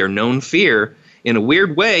validating their known fear, in a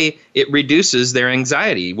weird way, it reduces their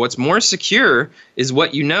anxiety. What's more secure is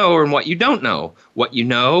what you know and what you don't know. What you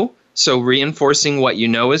know, so reinforcing what you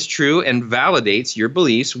know is true and validates your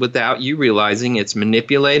beliefs without you realizing it's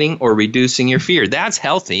manipulating or reducing your fear. That's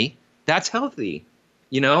healthy. That's healthy.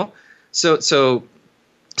 So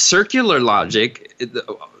circular logic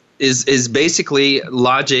is basically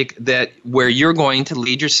logic that where you're going to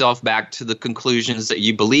lead yourself back to the conclusions that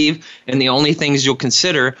you believe, and the only things you'll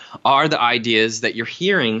consider are the ideas that you're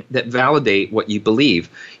hearing that validate what you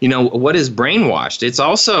believe. What is brainwashed? It's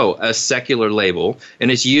also a secular label,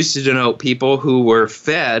 and it's used to denote people who were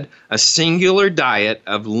fed a singular diet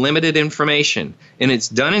of limited information, and it's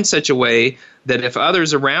done in such a way that if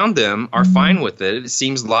others around them are fine with it, it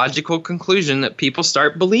seems logical conclusion that people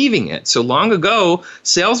start believing it. So long ago,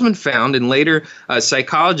 salesmen found, and later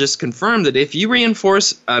psychologists confirmed, that if you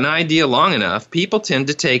reinforce an idea long enough, people tend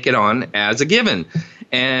to take it on as a given.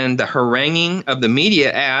 And the haranguing of the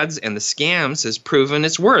media ads and the scams has proven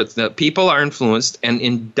its worth. That people are influenced and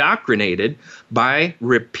indoctrinated by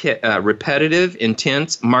repetitive,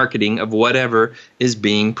 intense marketing of whatever is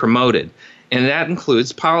being promoted. And that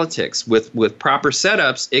includes politics. With proper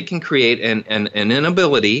setups, it can create an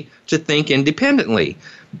inability to think independently.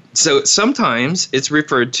 So sometimes it's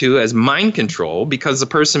referred to as mind control because the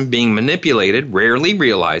person being manipulated rarely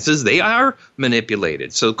realizes they are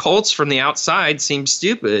manipulated. So cults from the outside seem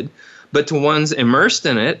stupid, but to ones immersed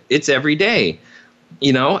in it, it's every day.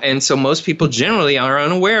 And so most people generally are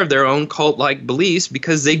unaware of their own cult-like beliefs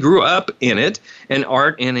because they grew up in it and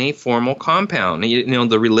aren't in a formal compound.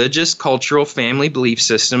 The religious, cultural, family belief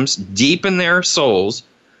systems deep in their souls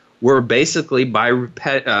were basically by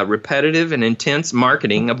repetitive and intense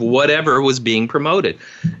marketing of whatever was being promoted.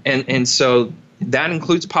 And so that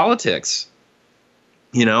includes politics.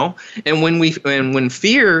 And when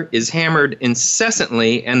fear is hammered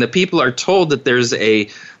incessantly, and the people are told that there's a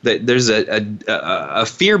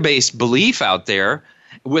fear-based belief out there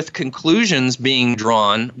with conclusions being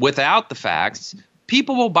drawn without the facts,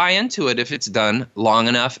 people will buy into it if it's done long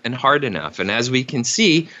enough and hard enough. And as we can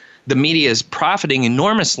see, the media is profiting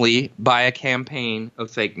enormously by a campaign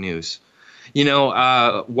of fake news.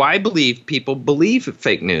 Why people believe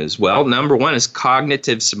fake news? Well, number one is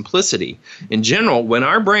cognitive simplicity. In general, when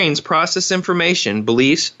our brains process information,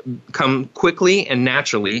 beliefs come quickly and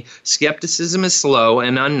naturally. Skepticism is slow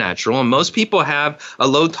and unnatural, and most people have a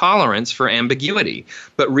low tolerance for ambiguity.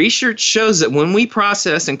 But research shows that when we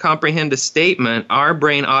process and comprehend a statement, our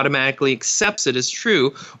brain automatically accepts it as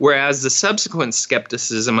true, whereas the subsequent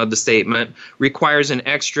skepticism of the statement requires an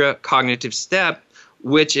extra cognitive step,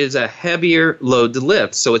 which is a heavier load to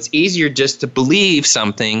lift. So it's easier just to believe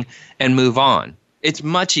something and move on. It's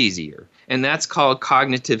much easier. And that's called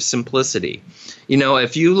cognitive simplicity.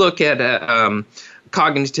 If you look at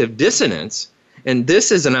cognitive dissonance, and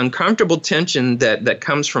this is an uncomfortable tension that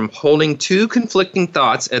comes from holding two conflicting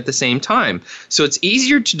thoughts at the same time. So it's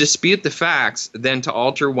easier to dispute the facts than to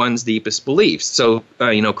alter one's deepest beliefs. So,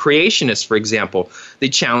 creationists, for example, they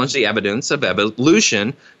challenge the evidence of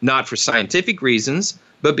evolution, not for scientific reasons,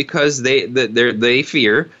 but because they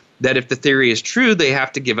fear that if the theory is true, they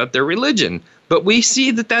have to give up their religion. But we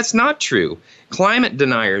see that that's not true. Climate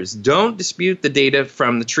deniers don't dispute the data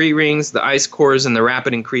from the tree rings, the ice cores, and the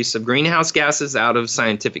rapid increase of greenhouse gases out of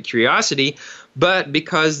scientific curiosity, but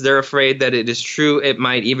because they're afraid that it is true, it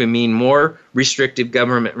might even mean more restrictive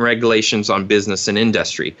government regulations on business and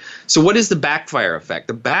industry. So what is the backfire effect?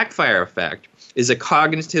 The backfire effect is a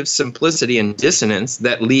cognitive simplicity and dissonance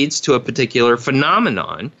that leads to a particular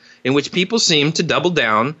phenomenon in which people seem to double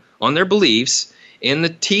down on their beliefs in the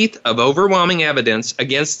teeth of overwhelming evidence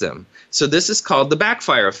against them. So this is called the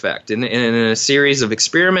backfire effect. In a series of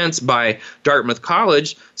experiments by Dartmouth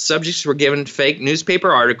College, subjects were given fake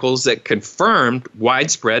newspaper articles that confirmed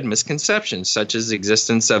widespread misconceptions, such as the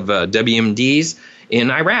existence of WMDs in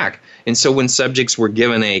Iraq. And so when subjects were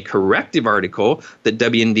given a corrective article that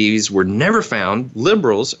WMDs were never found,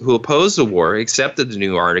 liberals who opposed the war accepted the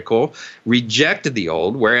new article, rejected the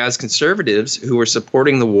old, whereas conservatives who were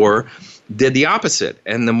supporting the war did the opposite.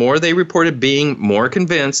 And the more they reported being more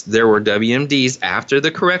convinced there were WMDs after the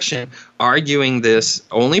correction, arguing this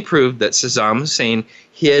only proved that Saddam Hussein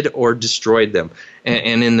hid or destroyed them.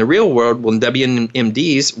 And in the real world, when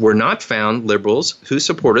WMDs were not found, liberals who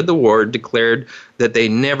supported the war declared that they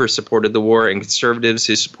never supported the war, and conservatives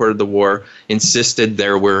who supported the war insisted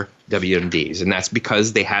there were WMDs. And that's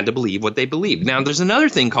because they had to believe what they believed. Now, there's another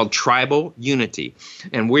thing called tribal unity.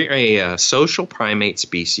 And we're a social primate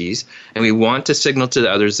species, and we want to signal to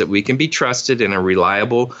others that we can be trusted and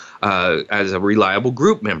as a reliable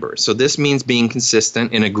group member. So this means being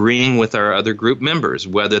consistent and agreeing with our other group members,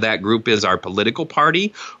 whether that group is our political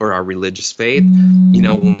party or our religious faith.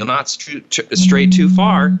 We'll not stray too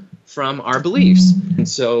far from our beliefs. And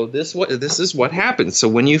so this is what happens. So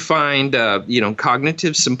when you find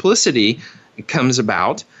cognitive simplicity comes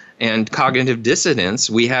about and cognitive dissonance,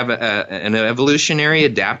 we have an evolutionary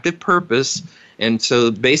adaptive purpose. And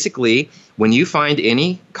so basically, when you find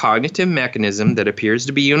any cognitive mechanism that appears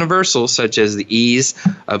to be universal, such as the ease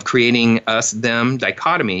of creating us-them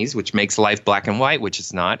dichotomies, which makes life black and white, which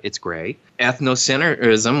it's not, it's gray,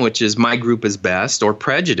 ethnocentrism, which is my group is best, or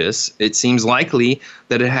prejudice, it seems likely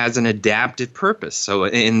that it has an adaptive purpose. So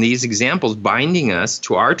in these examples, binding us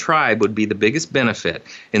to our tribe would be the biggest benefit.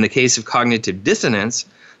 In the case of cognitive dissonance,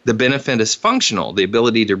 the benefit is functional. The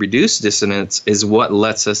ability to reduce dissonance is what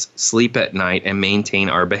lets us sleep at night and maintain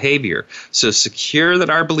our behavior. So secure that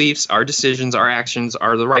our beliefs, our decisions, our actions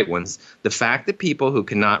are the right ones. The fact that people who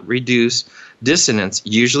cannot reduce dissonance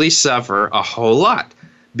usually suffer a whole lot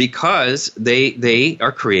because they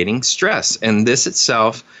are creating stress. And this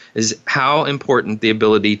itself is how important the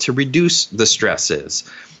ability to reduce the stress is.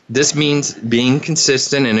 This means being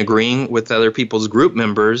consistent and agreeing with other people's group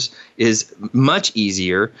members is much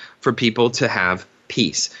easier for people to have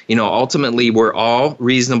peace. Ultimately, we're all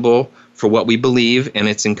reasonable for what we believe, and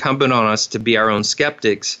it's incumbent on us to be our own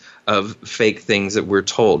skeptics of fake things that we're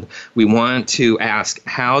told. We want to ask,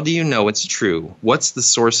 how do you know it's true? What's the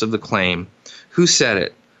source of the claim? Who said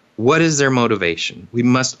it? What is their motivation? We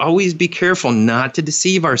must always be careful not to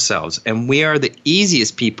deceive ourselves, and we are the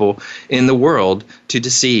easiest people in the world to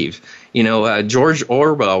deceive. George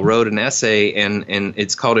Orwell wrote an essay, and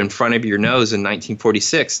it's called In Front of Your Nose in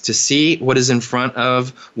 1946. To see what is in front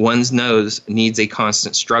of one's nose needs a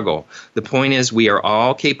constant struggle. The point is, we are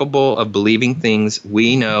all capable of believing things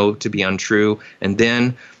we know to be untrue, and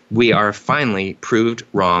then we are finally proved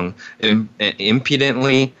wrong,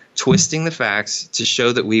 impudently twisting the facts to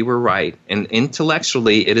show that we were right. And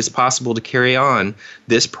intellectually, it is possible to carry on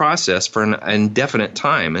this process for an indefinite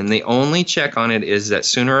time. And the only check on it is that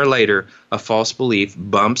sooner or later, a false belief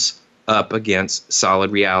bumps up against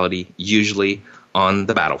solid reality, usually on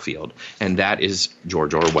the battlefield. And that is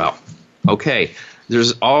George Orwell. Okay,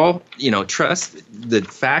 there's all, trust. The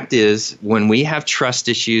fact is, when we have trust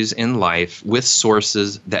issues in life with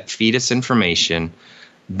sources that feed us information,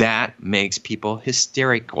 that makes people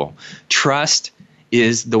hysterical. Trust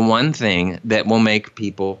is the one thing that will make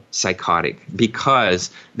people psychotic because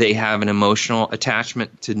they have an emotional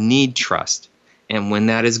attachment to need trust. And when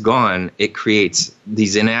that is gone, it creates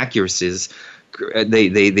these inaccuracies.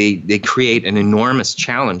 They create an enormous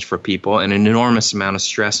challenge for people and an enormous amount of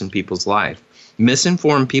stress in people's life.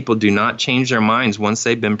 Misinformed people do not change their minds once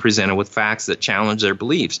they've been presented with facts that challenge their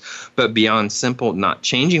beliefs. But beyond simple not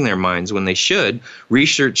changing their minds when they should,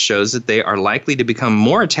 research shows that they are likely to become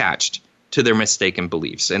more attached to their mistaken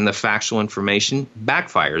beliefs, and the factual information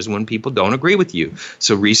backfires when people don't agree with you.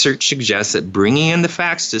 So research suggests that bringing in the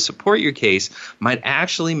facts to support your case might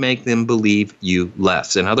actually make them believe you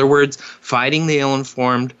less. In other words, fighting the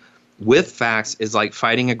ill-informed with facts is like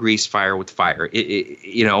fighting a grease fire with fire.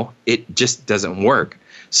 It just doesn't work.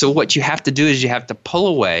 So what you have to do is you have to pull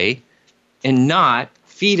away and not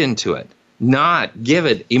feed into it, not give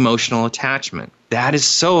it emotional attachment. That is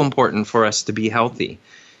so important for us to be healthy.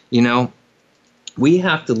 We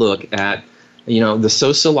have to look at, the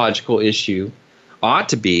sociological issue ought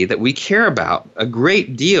to be that we care about a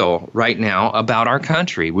great deal right now about our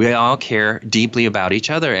country. We all care deeply about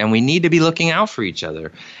each other, and we need to be looking out for each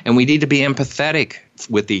other, and we need to be empathetic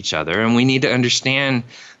with each other, and we need to understand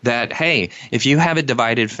that, hey, if you have a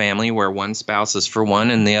divided family where one spouse is for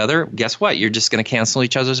one and the other, guess what? You're just going to cancel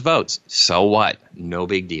each other's votes. So what? No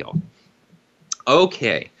big deal.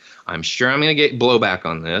 Okay. I'm sure I'm going to get blowback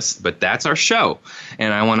on this, but that's our show.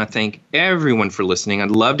 And I want to thank everyone for listening.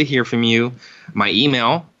 I'd love to hear from you. My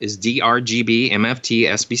email is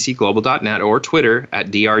drgbmft@sbcglobal.net or Twitter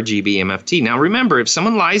at drgbmft. Now, remember, if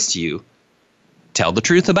someone lies to you, tell the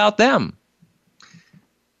truth about them.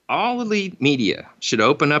 All elite media should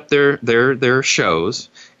open up their shows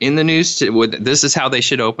in the news. This is how they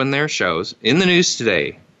should open their shows. In the news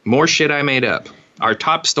today, more shit I made up. Our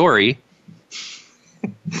top story,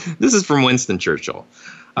 this is from Winston Churchill.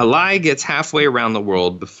 A lie gets halfway around the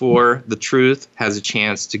world before the truth has a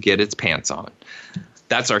chance to get its pants on.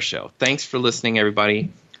 That's our show. Thanks for listening,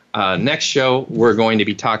 everybody. Next show, we're going to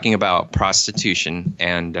be talking about prostitution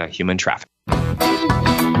and human trafficking.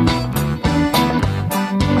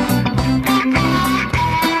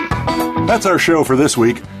 That's our show for this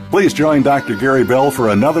week. Please join Dr. Gary Bell for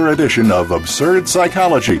another edition of Absurd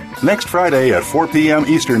Psychology next Friday at 4 p.m.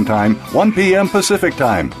 Eastern Time, 1 p.m. Pacific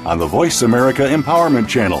Time on the Voice America Empowerment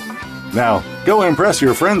Channel. Now, go impress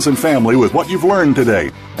your friends and family with what you've learned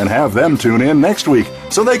today and have them tune in next week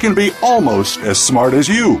so they can be almost as smart as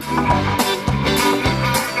you.